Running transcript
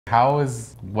How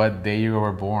is what day you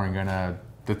were born gonna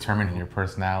determine your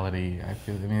personality? If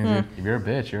you're a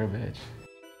bitch, you're a bitch.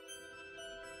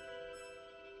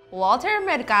 Walter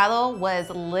Mercado was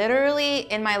literally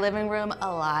in my living room a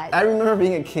lot. I remember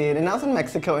being a kid, and I was in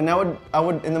Mexico, and I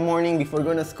would in the morning before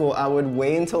going to school, I would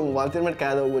wait until Walter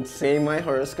Mercado would say my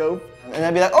horoscope, and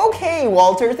I'd be like, okay,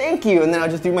 Walter, thank you, and then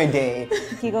I'd just do my day.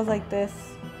 He goes like this,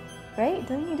 right?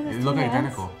 Doesn't he do his You look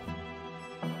identical.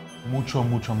 Mucho,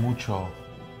 mucho, mucho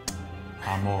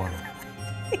amor.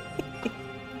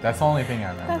 That's the only thing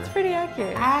I remember. That's pretty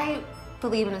accurate. I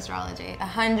believe in astrology,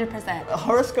 100%.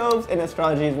 Horoscopes and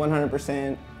astrology is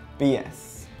 100%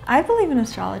 BS. I believe in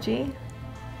astrology.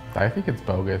 I think it's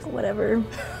bogus. Whatever.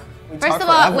 First of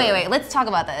all, wait, let's talk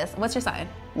about this. What's your sign?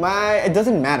 It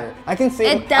doesn't matter. I can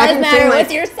say it does matter.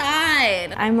 What's your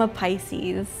sign? I'm a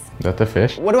Pisces. Is that the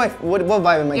fish? What vibe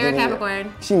am I You're giving a Capricorn.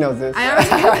 You? She knows this. I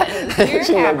already know this. You're a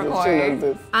Capricorn. She knows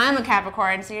this. I'm a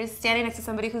Capricorn, so you're standing next to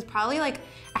somebody who's probably like,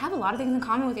 I have a lot of things in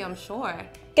common with you, I'm sure.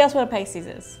 Guess what a Pisces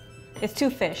is? It's two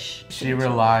fish. She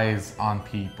relies on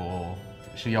people.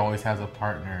 She always has a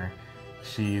partner.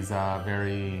 She's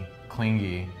very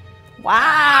clingy.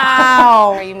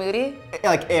 Wow! Are you moody?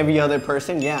 Like every other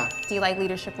person, yeah. Do you like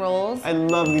leadership roles? I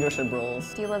love leadership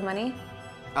roles. Do you love money?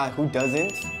 Who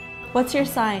doesn't? What's your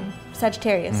sign?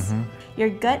 Sagittarius. Your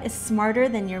gut is smarter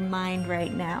than your mind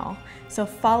right now. So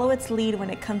follow its lead when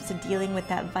it comes to dealing with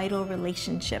that vital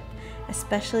relationship,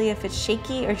 especially if it's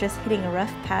shaky or just hitting a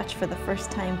rough patch for the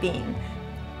first time being.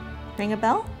 Ring a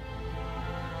bell?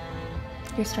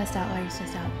 You're stressed out. Why are you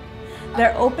stressed out?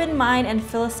 Their open mind and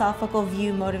philosophical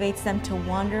view motivates them to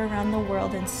wander around the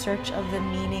world in search of the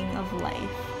meaning of life.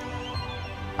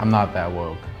 I'm not that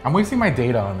woke. I'm wasting my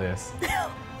data on this.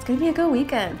 It's gonna be a good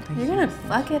weekend. You're gonna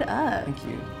fuck it up. Thank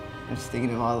you. I'm just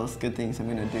thinking of all those good things I'm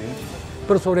gonna do.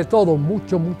 Pero sobre todo,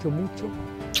 mucho, mucho, mucho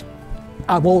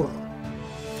amor.